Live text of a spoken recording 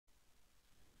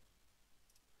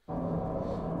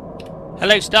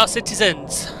Hello Star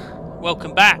Citizens,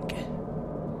 welcome back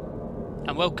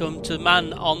and welcome to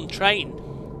Man on Train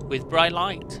with Bright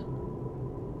Light.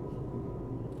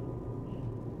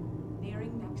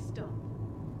 Nearing next stop.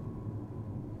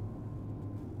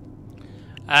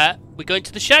 We're going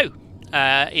to the show.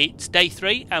 It's day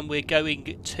 3 and we're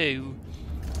going to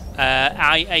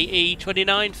IAE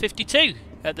 2952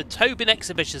 at the Tobin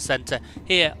Exhibition Centre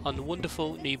here on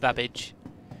wonderful New Babbage.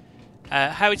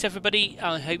 How is everybody?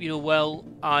 I hope you're well.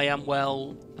 I am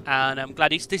well, and I'm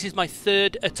glad this is my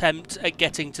 3rd attempt at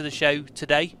getting to the show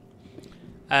today.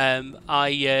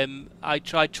 I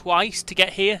tried twice to get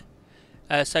here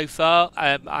so far.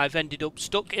 I've ended up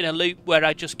stuck in a loop where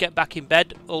I just get back in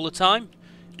bed all the time,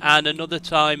 and another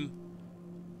time,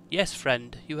 yes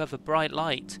friend, you have a bright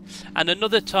light, and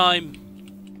another time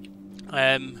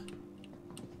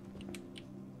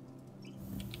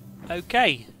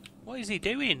okay, what is he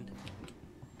doing?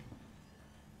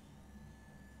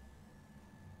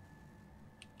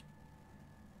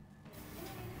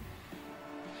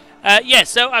 Yeah,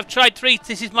 so I've tried 3.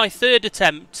 This is my 3rd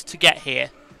attempt to get here.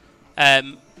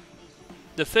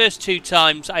 The first 2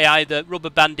 times I either rubber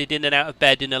banded in and out of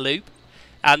bed in a loop,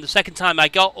 and the second time I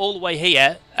got all the way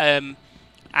here and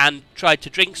tried to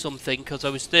drink something because I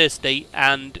was thirsty,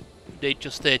 and it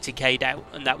just 30k'd out,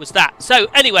 and that was that. So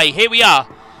anyway, here we are.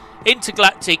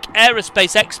 Intergalactic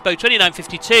Aerospace Expo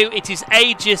 2952. It is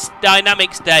AEGIS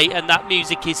Dynamics Day, and that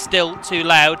music is still too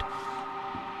loud.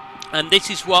 And this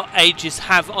is what AEGIS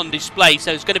have on display.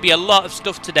 So there's going to be a lot of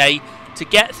stuff today to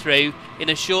get through in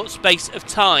a short space of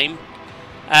time.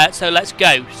 So let's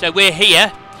go. So we're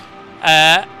here,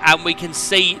 and we can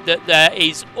see that there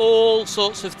is all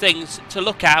sorts of things to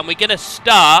look at. And we're going to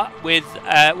start with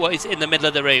what is in the middle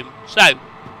of the room. So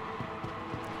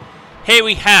here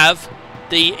we have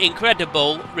the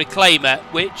incredible Reclaimer,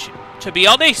 which, to be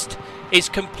honest, is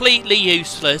completely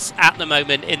useless at the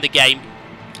moment in the game.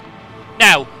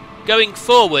 Now, going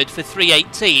forward for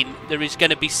 318, there is going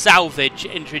to be salvage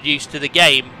introduced to the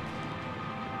game,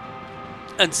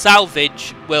 and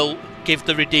salvage will give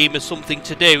the Redeemer something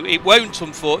to do. It won't,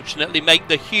 unfortunately, make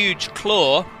the huge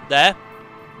claw there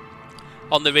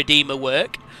on the Redeemer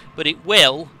work, but it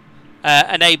will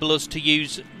enable us to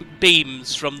use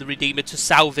beams from the Redeemer to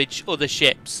salvage other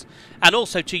ships, and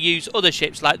also to use other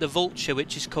ships like the Vulture,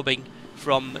 which is coming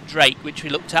from Drake, which we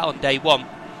looked at on day 1.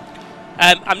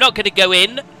 I'm not going to go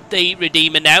in the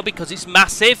Redeemer now because it's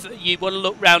massive. You want to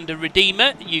look round a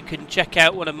Redeemer, you can check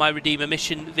out one of my Redeemer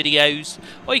mission videos,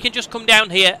 or you can just come down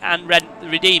here and rent the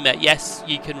Redeemer. Yes,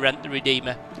 you can rent the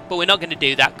Redeemer, but we're not going to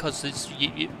do that because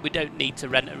we don't need to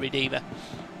rent a Redeemer.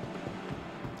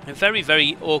 And very,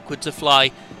 very awkward to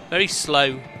fly, very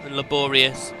slow and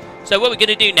laborious. So what we're going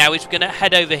to do now is we're going to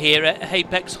head over here at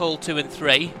Apex Hall 2 and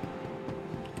 3.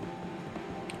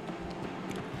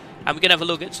 And we're going to have a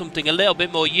look at something a little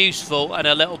bit more useful and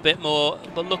a little bit more...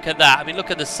 But look at that. I mean, look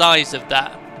at the size of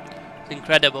that. It's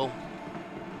incredible.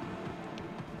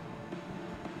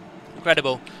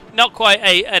 Incredible. Not quite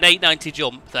an 890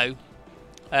 jump, though.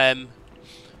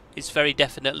 It's very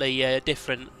definitely a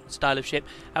different style of ship.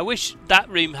 I wish that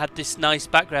room had this nice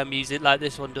background music like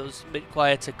this one does. A bit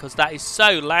quieter, because that is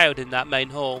so loud in that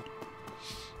main hall.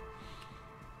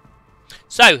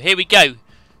 So, here we go.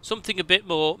 Something a bit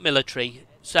more military.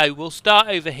 So we'll start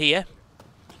over here.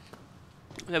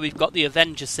 Now we've got the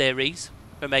Avenger series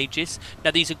from Aegis.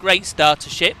 Now these are great starter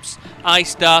ships. I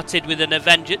started with an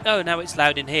Avenger... Oh, now it's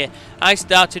loud in here. I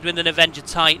started with an Avenger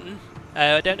Titan.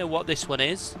 I don't know what this one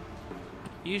is.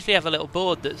 You usually have a little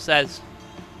board that says...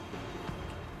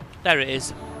 There it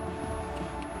is.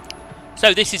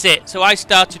 So this is it. So I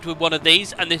started with one of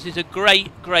these, and this is a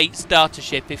great, great starter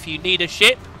ship. If you need a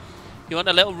ship, you want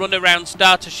a little run-around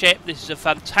starter ship, this is a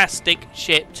fantastic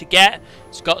ship to get.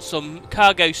 It's got some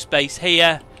cargo space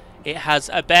here, it has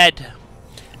a bed,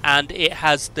 and it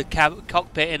has the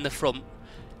cockpit in the front.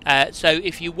 So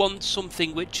if you want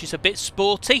something which is a bit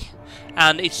sporty,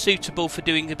 and it's suitable for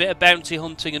doing a bit of bounty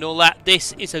hunting and all that,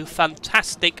 this is a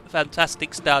fantastic,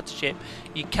 fantastic starter ship.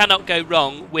 You cannot go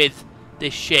wrong with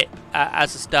this ship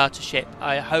as a starter ship.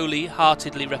 I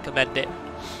wholeheartedly recommend it.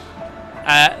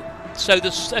 So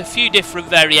there's a few different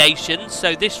variations.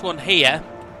 So this one here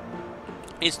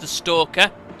is the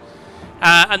Stalker,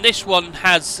 and this one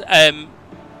has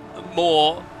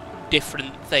more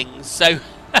different things. So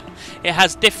it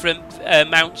has different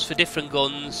mounts for different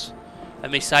guns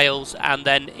and missiles, and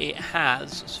then it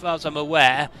has, as far as I'm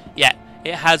aware, yeah,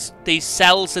 it has these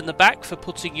cells in the back for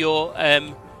putting your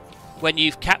when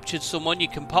you've captured someone, you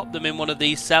can pop them in one of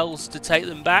these cells to take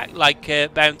them back,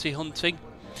 like bounty hunting.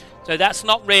 So that's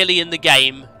not really in the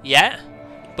game yet,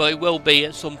 but it will be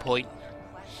at some point.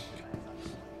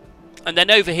 And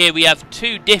then over here we have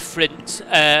two different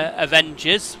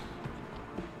Avengers.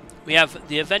 We have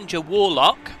the Avenger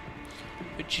Warlock,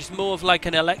 which is more of like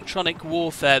an electronic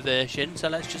warfare version. So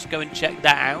let's just go and check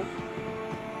that out.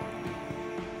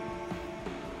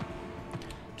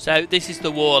 So this is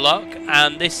the Warlock,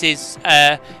 and this is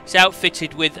it's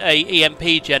outfitted with a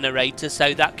EMP generator,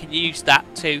 so that can use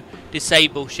that to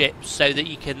disable ships, so that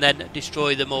you can then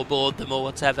destroy them or board them or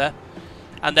whatever.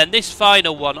 And then this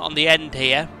final one on the end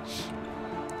here.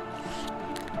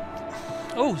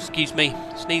 Oh, excuse me,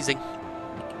 sneezing.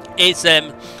 Is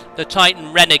the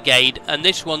Titan Renegade, and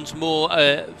this one's more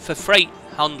for freight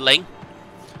handling,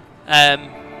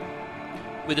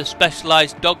 with a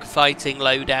specialised dogfighting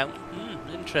loadout.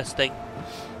 Interesting.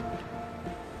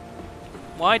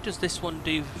 Why does this one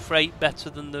do freight better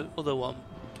than the other one?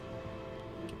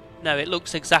 No, it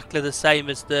looks exactly the same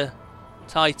as the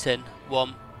Titan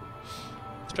one.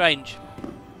 Strange.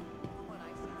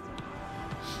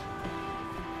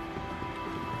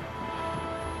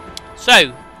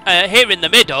 So, here in the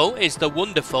middle is the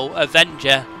wonderful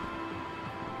Avenger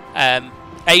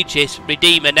Aegis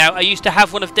Redeemer. Now, I used to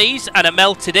have one of these and I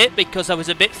melted it because I was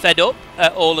a bit fed up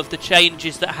at all of the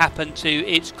changes that happened to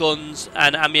its guns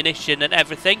and ammunition and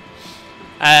everything.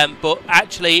 But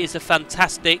actually, it's a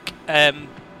fantastic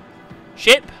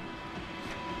ship.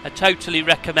 I totally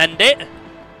recommend it.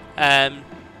 And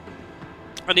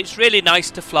it's really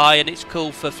nice to fly, and it's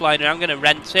cool for flying around. I'm going to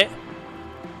rent it.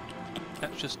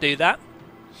 Let's just do that.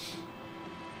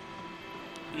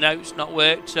 No, it's not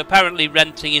worked. So apparently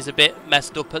renting is a bit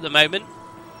messed up at the moment.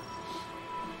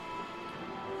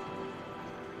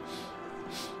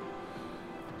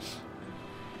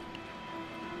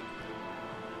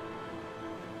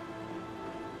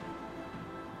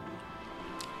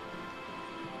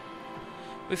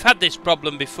 We've had this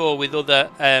problem before with other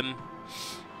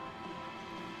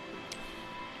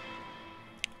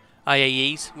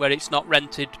IAEs where it's not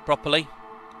rented properly.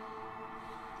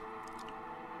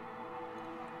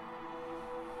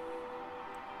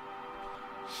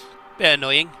 Bit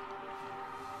annoying.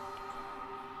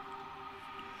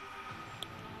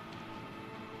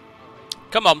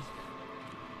 Come on.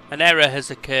 An error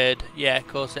has occurred. Yeah, of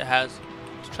course it has.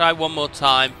 Let's try one more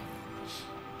time.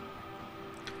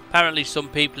 Apparently some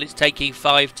people it's taking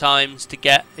 5 times to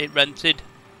get it rented.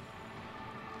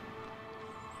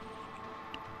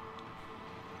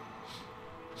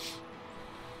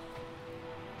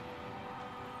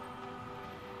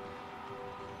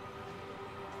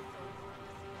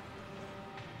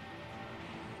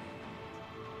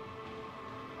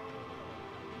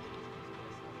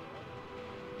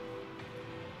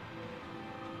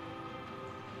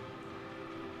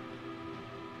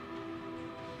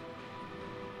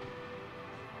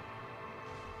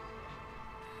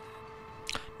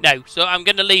 No, so I'm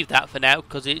going to leave that for now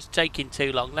because it's taking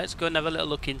too long. Let's go and have a little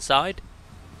look inside.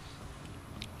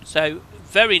 So,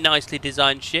 very nicely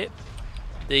designed ship,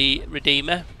 the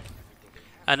Redeemer,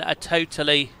 and I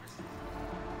totally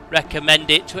recommend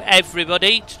it to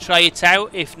everybody to try it out,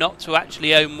 if not to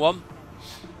actually own one.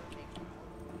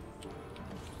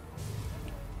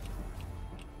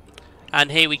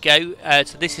 And here we go.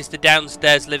 So this is the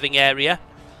downstairs living area.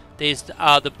 These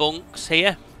are the bunks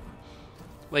here,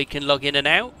 where you can log in and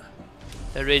out.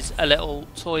 There is a little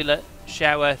toilet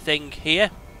shower thing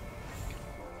here.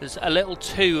 There's a little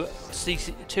 2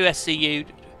 SCU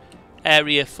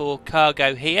area for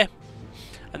cargo here.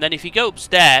 And then if you go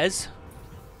upstairs,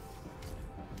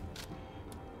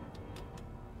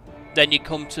 then you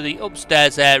come to the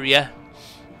upstairs area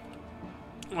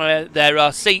where there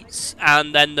are seats,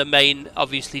 and then the main,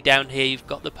 obviously down here you've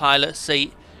got the pilot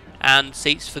seat and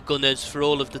seats for gunners for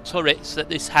all of the turrets that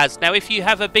this has. Now if you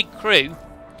have a big crew,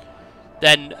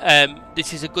 then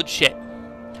this is a good ship.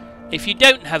 If you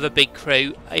don't have a big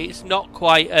crew, it's not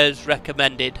quite as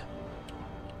recommended.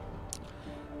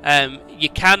 You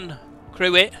can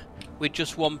crew it with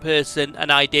just one person,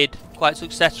 and I did quite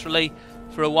successfully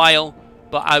for a while,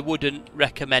 but I wouldn't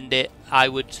recommend it. I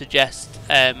would suggest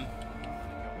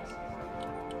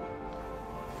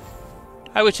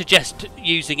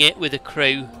using it with a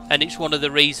crew, and it's one of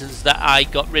the reasons that I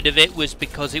got rid of it, was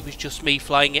because it was just me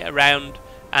flying it around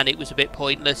and it was a bit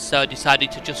pointless. So I decided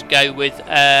to just go with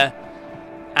not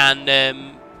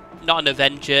an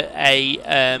Avenger,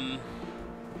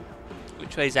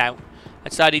 which way's out? I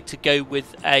decided to go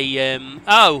with a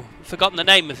oh, I've forgotten the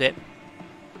name of it.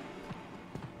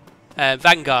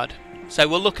 Vanguard. So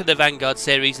we'll look at the Vanguard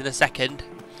series in a second.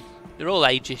 They're all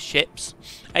Aegis ships.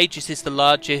 Aegis is the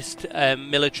largest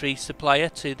military supplier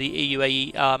to the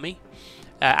UAE army.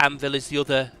 Anvil is the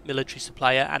other military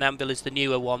supplier, and Anvil is the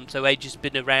newer one. So Aegis has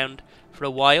been around for a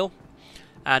while.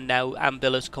 and now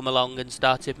Anvil has come along and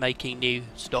started making new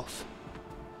stuff.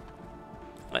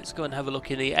 Let's go and have a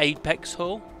look in the Apex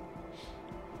Hall.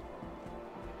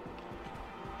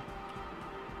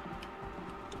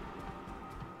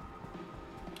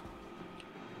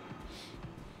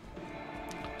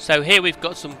 So here we've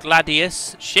got some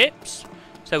Gladius ships.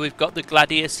 So we've got the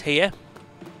Gladius here,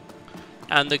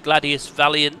 and the Gladius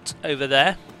Valiant over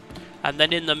there, and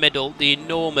then in the middle the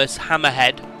enormous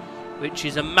Hammerhead, which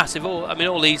is a massive, I mean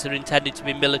all these are intended to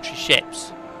be military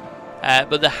ships,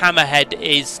 but the Hammerhead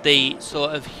is the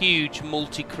sort of huge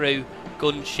multi-crew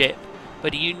gunship.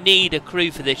 But you need a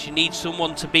crew for this, you need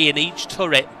someone to be in each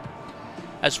turret,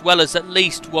 as well as at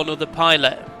least one other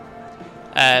pilot,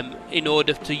 in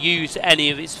order to use any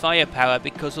of its firepower,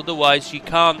 because otherwise you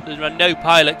can't, there are no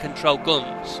pilot control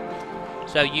guns.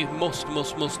 So you must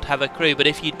have a crew. But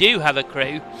if you do have a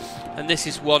crew, and this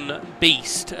is one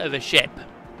beast of a ship.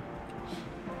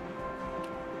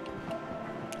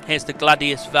 Here's the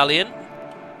Gladius Valiant.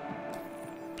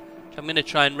 I'm going to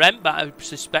try and rent, but I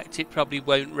suspect it probably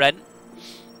won't rent.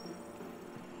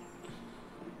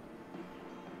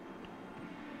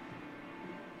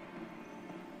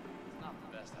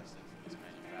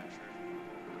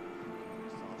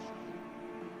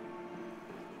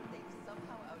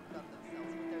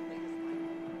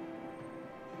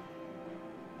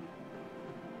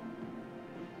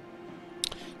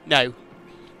 No.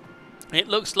 It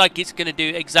looks like it's going to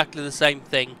do exactly the same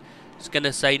thing. It's going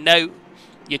to say, no,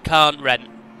 you can't rent.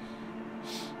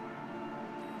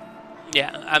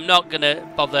 Yeah, I'm not going to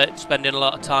bother spending a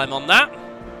lot of time on that.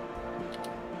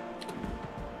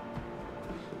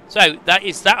 So, that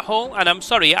is that haul. And I'm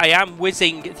sorry, I am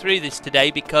whizzing through this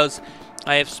today because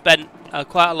I have spent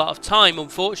quite a lot of time,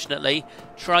 unfortunately,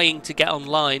 trying to get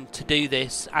online to do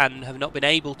this and have not been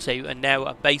able to. And now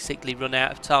I've basically run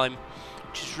out of time,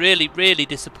 which is really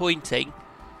disappointing.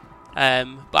 But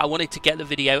I wanted to get the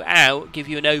video out, give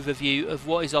you an overview of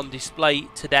what is on display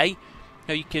today.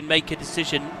 Now you can make a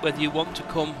decision whether you want to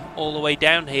come all the way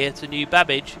down here to New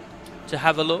Babbage to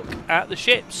have a look at the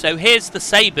ships. So here's the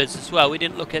Sabres as well. We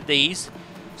didn't look at these.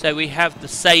 So we have the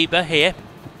Sabre here,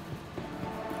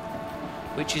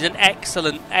 which is an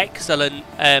excellent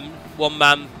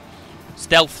one-man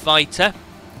stealth fighter.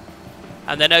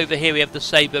 And then over here we have the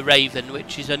Sabre Raven,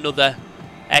 which is another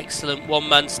excellent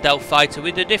one-man stealth fighter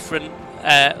with a different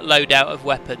loadout of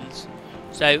weapons.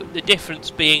 So the difference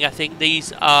being, I think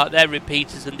they're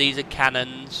repeaters and these are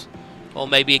cannons, or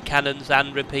maybe cannons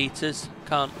and repeaters.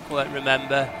 Can't quite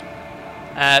remember.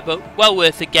 But well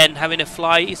worth again having a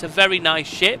fly. It's a very nice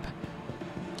ship.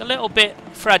 A little bit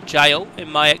fragile in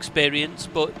my experience,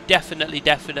 but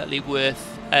definitely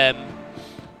worth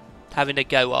having a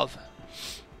go of.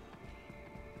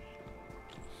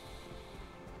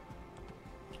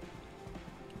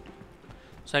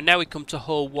 So now we come to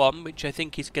Hull 1, which I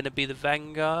think is going to be the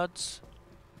Vanguards.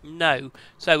 No.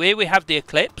 So here we have the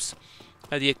Eclipse.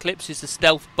 The Eclipse is the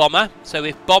stealth bomber. So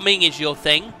if bombing is your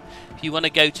thing, if you want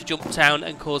to go to Jumptown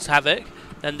and cause havoc,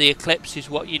 then the Eclipse is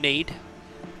what you need.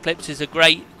 Eclipse is a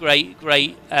great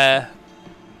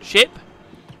ship.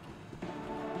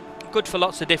 Good for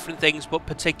lots of different things, but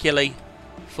particularly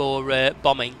for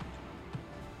bombing.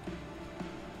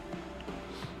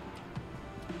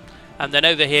 And then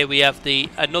over here we have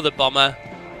another bomber,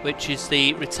 which is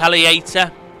the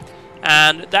Retaliator,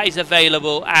 and that is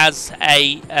available as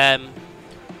a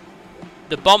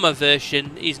the bomber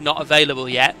version is not available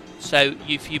yet. So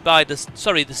if you buy the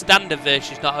standard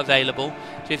version is not available.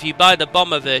 So if you buy the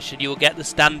bomber version, you will get the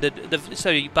standard.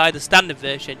 You buy the standard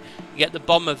version, you get the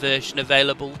bomber version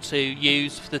available to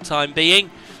use for the time being.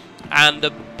 And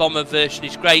the bomber version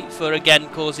is great for again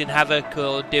causing havoc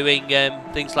or doing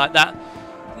things like that.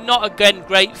 Not again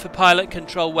great for pilot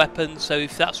control weapons, so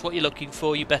if that's what you're looking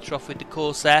for, you're better off with the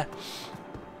Corsair.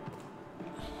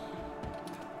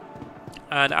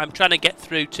 And I'm trying to get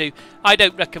through to. I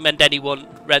don't recommend anyone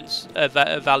rents not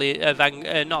a Valiant,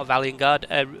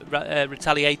 a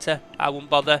Retaliator. I won't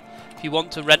bother. If you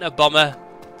want to rent a bomber,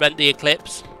 rent the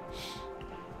Eclipse.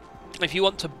 If you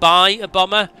want to buy a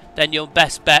bomber, then your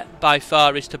best bet by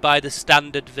far is to buy the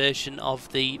standard version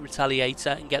of the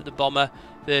Retaliator and get the bomber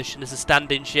version as a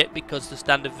stand-in ship, because the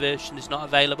standard version is not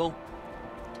available.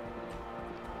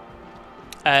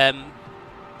 And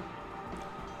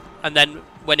then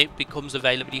when it becomes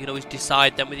available, you can always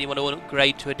decide then whether you want to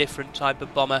upgrade to a different type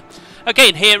of bomber. Okay,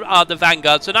 and here are the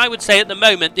Vanguards, and I would say at the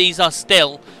moment these are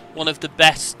still one of the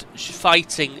best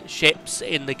fighting ships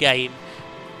in the game.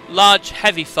 Large,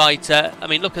 heavy fighter. I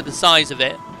mean, look at the size of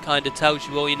it. Kind of tells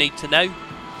you all you need to know.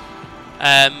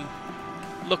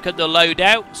 Look at the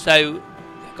loadout. So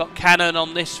got cannon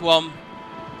on this one,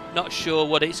 Not sure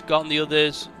what it's got on the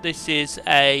others. This is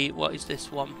a... what is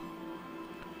this one?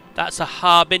 That's a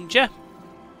Harbinger.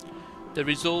 There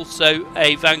is also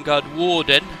a Vanguard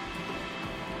Warden.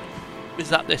 Is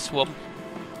that this one?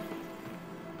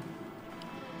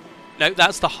 No,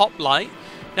 that's the Hoplite.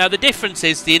 Now the difference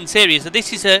is the interior. So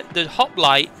this is the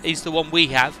Hoplite is the one we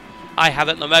have. I have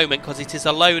at the moment because it is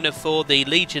a loaner for the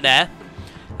Legionnaire.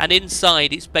 And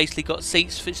inside it's basically got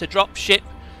seats. It's a drop ship.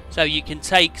 So you can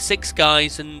take 6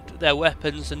 guys and their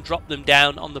weapons and drop them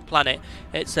down on the planet.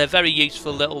 It's a very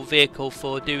useful little vehicle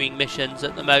for doing missions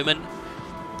at the moment.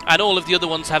 And all of the other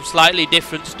ones have slightly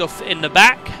different stuff in the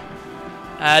back.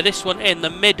 This one in the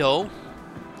middle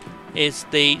is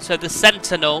the... so the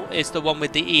Sentinel is the one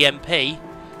with the EMP.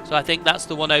 So I think that's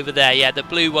the one over there. Yeah, the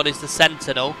blue one is the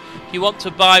Sentinel. If you want to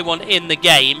buy one in the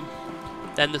game,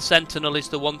 then the Sentinel is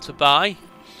the one to buy.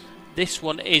 This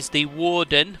one is the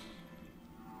Warden.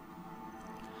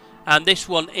 And this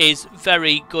one is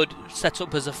very good set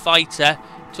up as a fighter.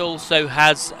 It also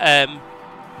has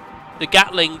the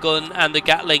Gatling gun and the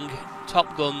Gatling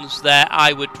top guns there.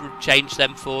 I would change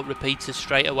them for repeaters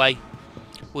straight away.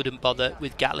 Wouldn't bother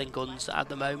with Gatling guns at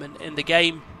the moment in the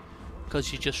game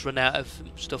because you just run out of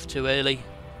stuff too early.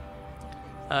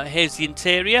 Here's the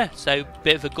interior. So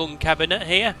bit of a gun cabinet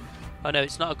here. Oh no,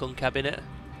 it's not a gun cabinet.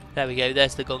 There we go,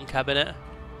 there's the gun cabinet.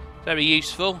 Very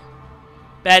useful.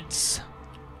 Beds.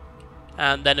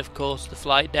 And then of course the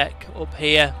flight deck up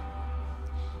here.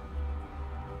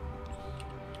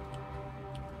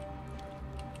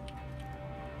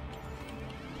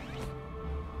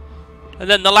 And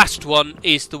then the last one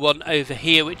is the one over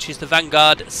here, which is the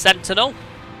Vanguard Sentinel.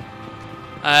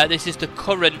 This is the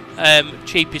current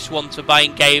cheapest one to buy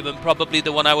in game, and probably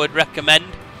the one I would recommend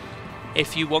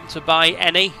if you want to buy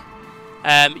any.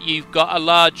 You've got a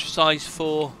large size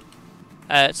 4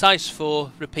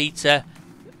 repeater,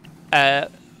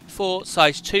 4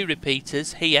 size 2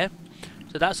 repeaters here,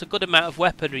 so that's a good amount of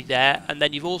weaponry there. And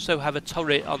then you also have a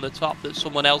turret on the top that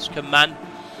someone else can man.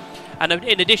 And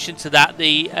in addition to that,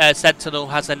 the Sentinel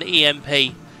has an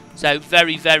EMP, so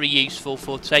very, very useful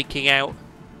for taking out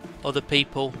other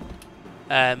people.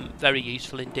 Very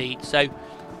useful indeed. So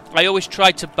I always try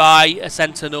to buy a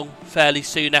Sentinel fairly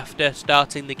soon after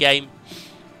starting the game.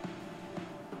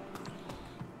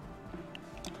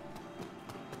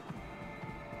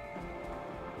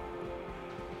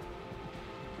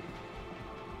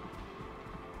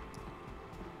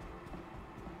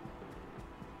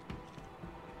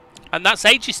 And that's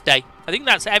Aegis Day. I think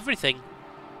that's everything.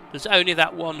 There's only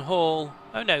that one hall.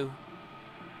 Oh no.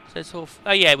 It says hall.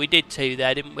 Oh yeah, we did 2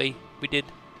 there, didn't we? We did.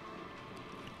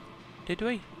 Did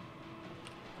we?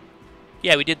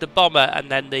 Yeah, we did the bomber and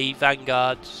then the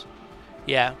Vanguards.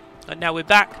 Yeah. And now we're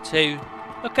back to...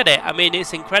 look at it. I mean,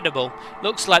 it's incredible.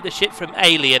 Looks like the ship from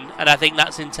Alien, and I think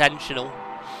that's intentional.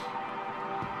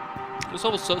 There's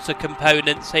all sorts of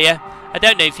components here. I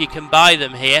don't know if you can buy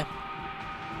them here.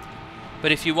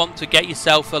 But if you want to get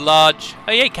yourself a large...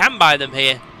 oh yeah, you can buy them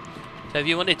here. So if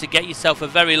you wanted to get yourself a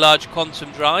very large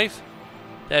quantum drive,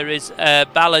 there is a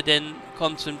Baladin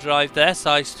quantum drive there,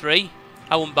 size 3.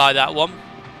 I wouldn't buy that one.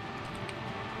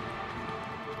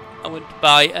 I wouldn't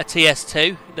buy a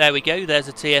TS2. There we go, there's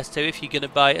a TS2 if you're going to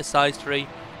buy a size 3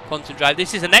 quantum drive.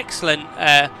 This is an excellent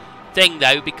thing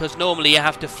though, because normally you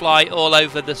have to fly all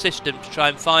over the system to try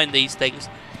and find these things.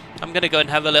 I'm going to go and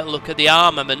have a little look at the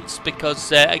armaments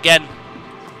because, again,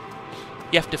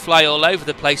 you have to fly all over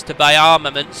the place to buy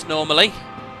armaments normally.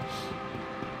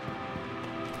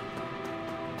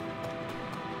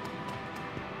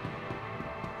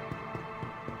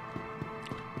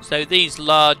 So these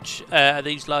large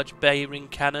Bay-ring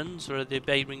cannons, or are they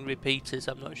Bay-ring repeaters?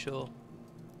 I'm not sure.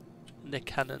 They're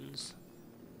cannons.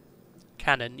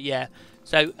 Cannon, yeah.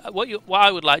 So what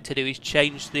I would like to do is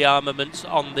change the armaments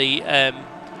on the.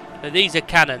 These are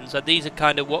cannons, and these are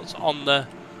kind of what's on the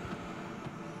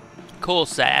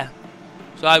Corsair.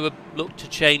 So I would look to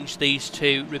change these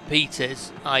to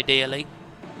repeaters, ideally.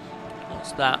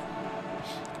 What's that?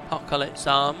 Apocalypse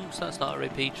Arms. That's not a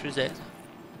repeater, is it?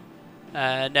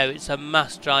 No, it's a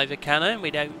mass driver cannon.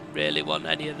 We don't really want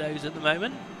any of those at the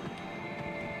moment.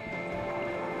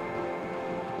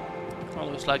 That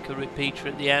looks like a repeater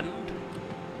at the end.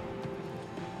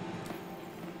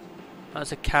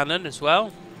 That's a cannon as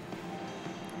well.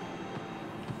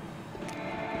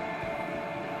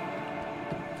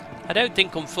 I don't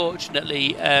think,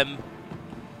 unfortunately,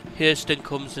 Hurston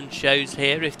comes and shows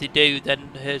here. If they do,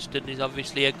 then Hurston is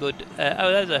obviously a good...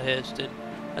 oh, there's a Hurston.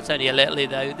 That's only a little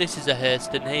though. This is a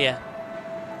Hurston here.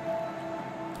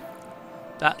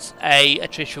 That's a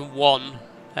attrition 1.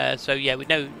 So yeah, we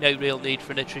no real need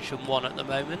for an attrition 1 at the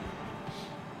moment.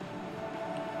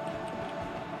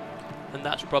 And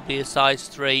that's probably a size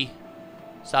 3,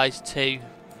 size 2.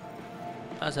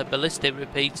 That's a ballistic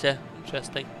repeater.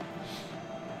 Interesting.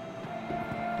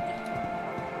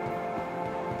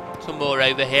 Some more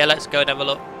over here. Let's go and have a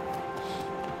look.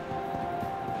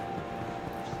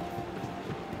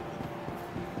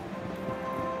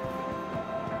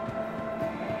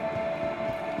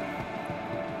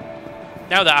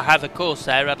 Now that I have a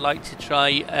Corsair, I'd like to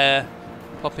try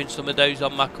popping some of those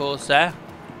on my Corsair.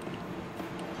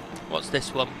 What's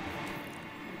this one?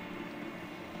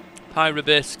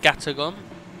 Pyroburst scattergun.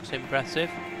 Looks impressive.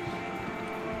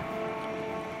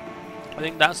 I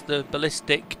think that's the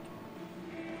ballistic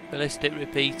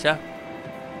repeater.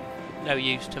 No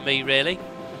use to me really.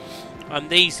 And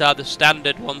these are the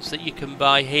standard ones that you can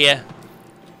buy here.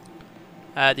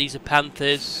 These are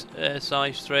Panthers,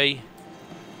 size 3.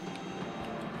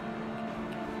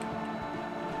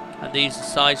 And these are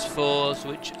size 4s,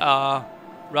 which are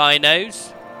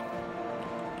Rhinos.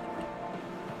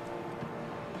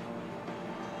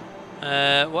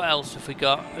 What else have we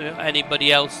got?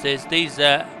 Anybody else's? These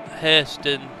are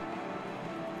Hurston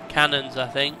cannons, I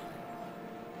think.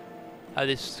 Oh,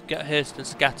 this Hurston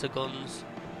scatterguns.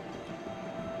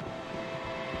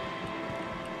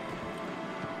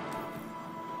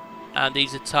 And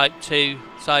these are Type 2,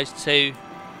 size 2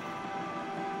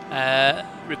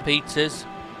 repeaters.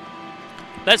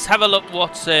 Let's have a look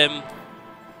what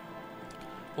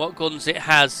guns it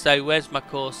has. So where's my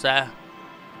Corsair?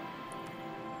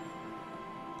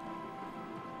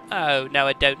 Oh, no,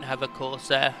 I don't have a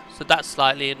Corsair, so that's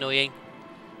slightly annoying.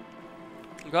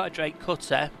 I've got a Drake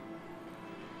Cutter.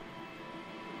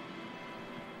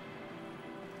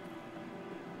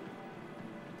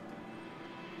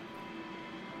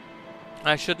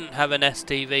 I shouldn't have an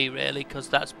STV really, because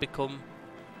that's become...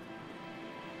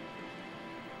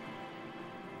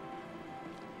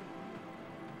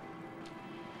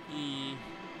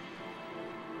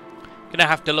 Gonna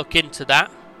have to look into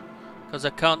that, because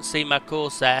I can't see my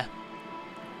Corsair.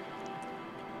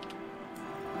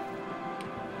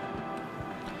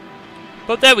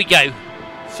 But there we go.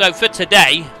 So for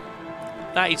today,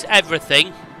 that is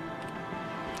everything.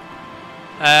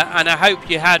 And I hope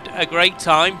you had a great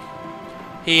time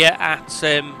here at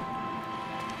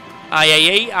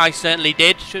IAE. I certainly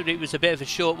did. It was a bit of a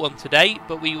short one today,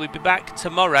 but we will be back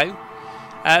tomorrow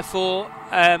for,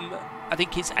 I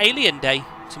think it's Alien Day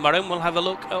tomorrow, and we'll have a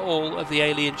look at all of the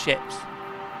alien ships.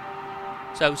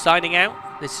 So signing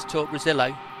out, this is Torp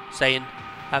Rasilo saying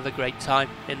have a great time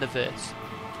in the verse.